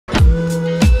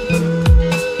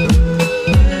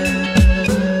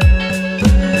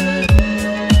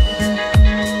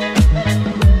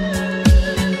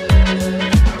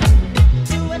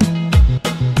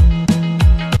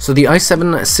So the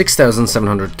i7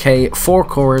 6700K, 4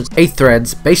 cores, 8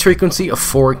 threads, base frequency of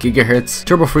 4 GHz,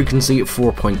 turbo frequency of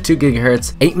 4.2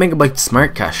 GHz, 8 MB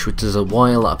SmartCache, which is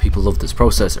why a lot of people love this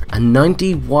processor, a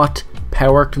 90 watt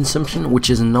power consumption, which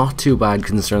is not too bad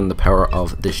considering the power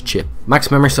of this chip. Max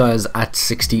memory size at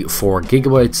 64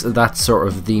 GB. That's sort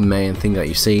of the main thing that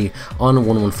you see on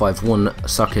 1151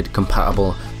 socket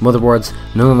compatible motherboards.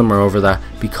 None of them are over that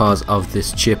because of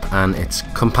this chip and its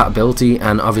compatibility,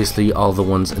 and obviously all the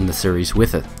ones in the series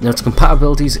with it. Now, its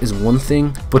compatibilities is one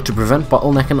thing, but to prevent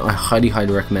bottlenecking, I highly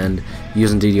recommend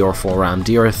using DDR4 RAM.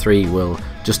 DDR3 will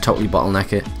just totally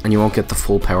bottleneck it and you won't get the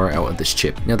full power out of this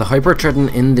chip. Now, the hyper-threading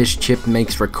in this chip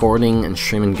makes recording and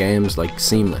streaming games like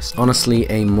seamless. Honestly,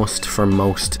 a must for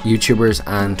most YouTubers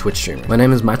and Twitch streamers. My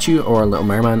name is Matthew, or Little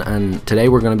Merman, and today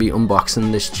we're going to be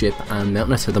unboxing this chip and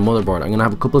mounting it to the motherboard. I'm going to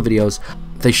have a couple of videos.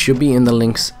 They should be in the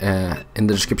links in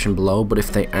the description below, but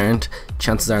if they aren't,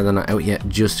 chances are they're not out yet.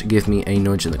 Just give me a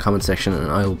nudge in the comment section and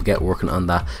I will get working on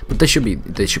that. But they should be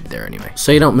there anyway.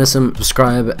 So you don't miss them,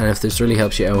 subscribe, and if this really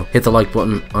helps you out, hit the like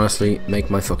button. Honestly,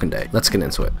 make my fucking day. Let's get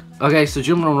into it. Okay, so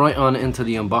jumping right on into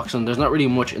the unboxing. There's not really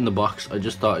much in the box. I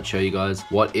just thought I'd show you guys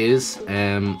what is,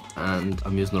 and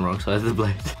I'm using the wrong side of the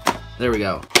blade. There we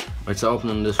go. Right, so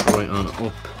opening this right on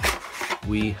up,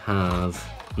 we have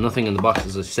nothing in the box,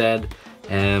 as I said.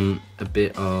 A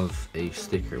bit of a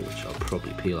sticker, which I'll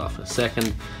probably peel off in a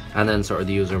second, and then sort of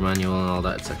the user manual and all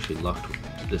that. It's actually locked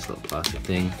with this little plastic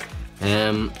thing.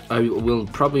 I will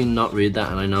probably not read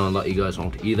that, and I know a lot of you guys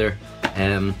won't either.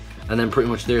 And then pretty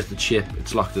much there's the chip.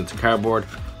 It's locked into cardboard.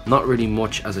 Not really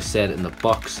much, as I said, in the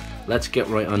box. Let's get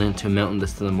right on into mounting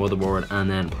this to the motherboard and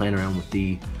then playing around with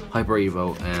the Hyper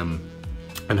Evo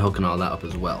and hooking all that up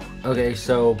as well. Okay,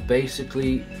 so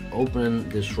basically opening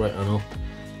this right on up.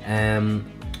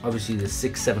 Obviously the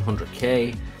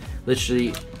 6700K,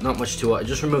 literally not much to it. I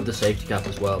just removed the safety cap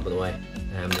as well, by the way.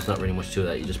 There's not really much to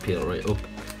that, you just peel it right up.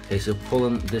 Okay, so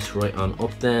pulling this right on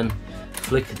up, then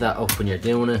flick that up when you're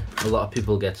doing it. A lot of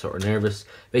people get sort of nervous.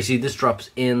 Basically this drops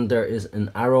in, there is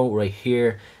an arrow right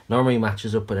here, normally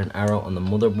matches up with an arrow on the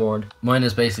motherboard. Mine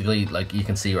is basically, like you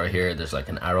can see right here, there's like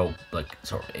an arrow like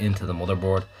sort of into the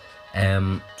motherboard.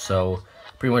 So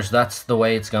pretty much that's the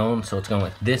way it's going. So it's going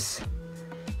like this,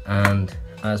 and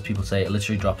as people say, it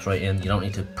literally drops right in. You don't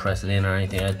need to press it in or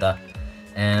anything like that.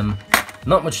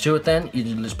 Not much to it then. You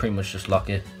just pretty much just lock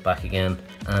it back again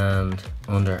and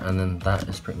under, and then that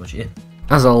is pretty much it.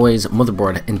 As always,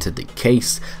 motherboard into the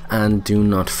case, and do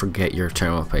not forget your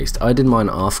thermal paste. I did mine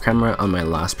off camera on my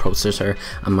last processor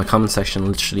and my comment section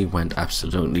literally went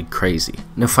absolutely crazy.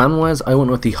 Now, fan wise, I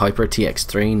went with the Hyper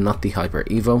TX3, not the Hyper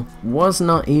Evo. Was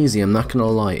not easy, I'm not gonna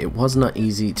lie, it was not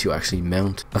easy to actually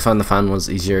mount. I found the fan was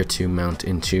easier to mount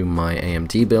into my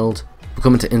AMD build. But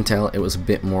coming to Intel, it was a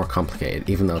bit more complicated,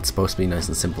 even though it's supposed to be nice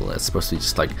and simple. It's supposed to be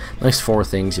just like nice 4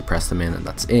 things, you press them in and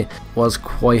that's it. It was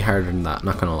quite harder than that,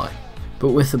 not gonna lie.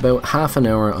 But with about half an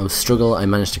hour of struggle, I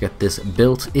managed to get this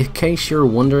built. In case you're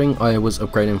wondering, I was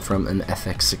upgrading from an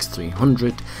FX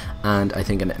 6300 and I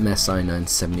think an MSI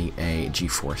 970A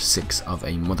G4 6 of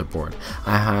a motherboard.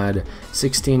 I had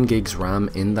 16 gigs RAM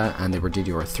in that and they were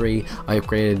DDR3. I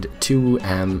upgraded to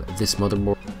this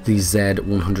motherboard, the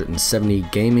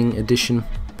Z170 Gaming Edition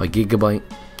by Gigabyte.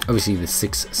 Obviously the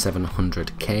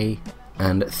 6700K.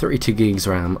 And 32 gigs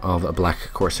RAM of a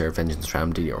Black Corsair Vengeance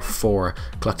RAM DDR4,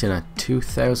 clocked in at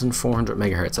 2400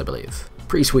 MHz, I believe.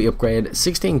 Pretty sweet upgrade.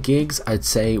 16 gigs I'd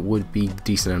say would be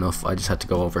decent enough. I just had to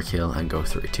go overkill and go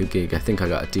 32 gig. I think I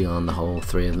got a deal on the whole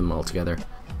 3 of them all together.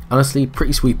 Honestly,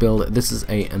 pretty sweet build. This is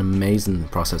an amazing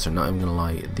processor, not even gonna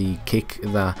lie. The kick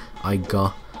that I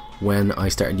got when I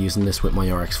started using this with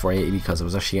my RX 480, because I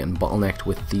was actually getting bottlenecked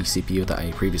with the CPU that I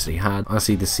previously had.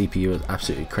 Honestly, this CPU is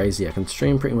absolutely crazy. I can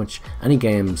stream pretty much any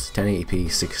games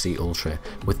 1080p 60 Ultra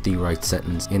with the right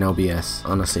settings in OBS.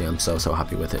 Honestly, I'm so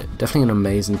happy with it. Definitely an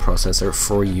amazing processor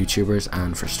for YouTubers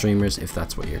and for streamers if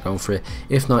that's what you're going for it.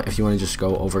 If not, if you want to just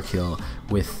go overkill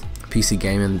with PC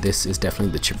gaming, this is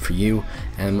definitely the chip for you.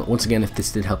 Once again, if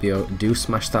this did help you out, do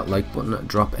smash that like button,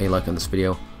 drop a like on this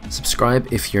video, subscribe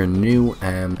if you're new,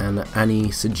 and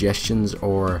any suggestions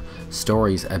or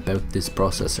stories about this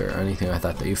processor or anything like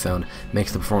that that you found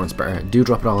makes the performance better, do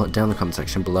drop it all down in the comment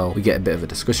section below. We get a bit of a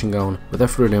discussion going. Without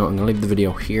further ado, I'm going to leave the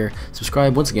video here.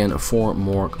 Subscribe once again for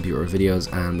more computer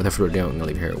videos, and without further ado, I'm going to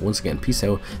leave it here. Once again, peace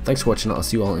out, thanks for watching. I'll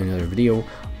see you all in another video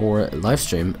or live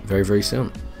stream very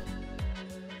soon.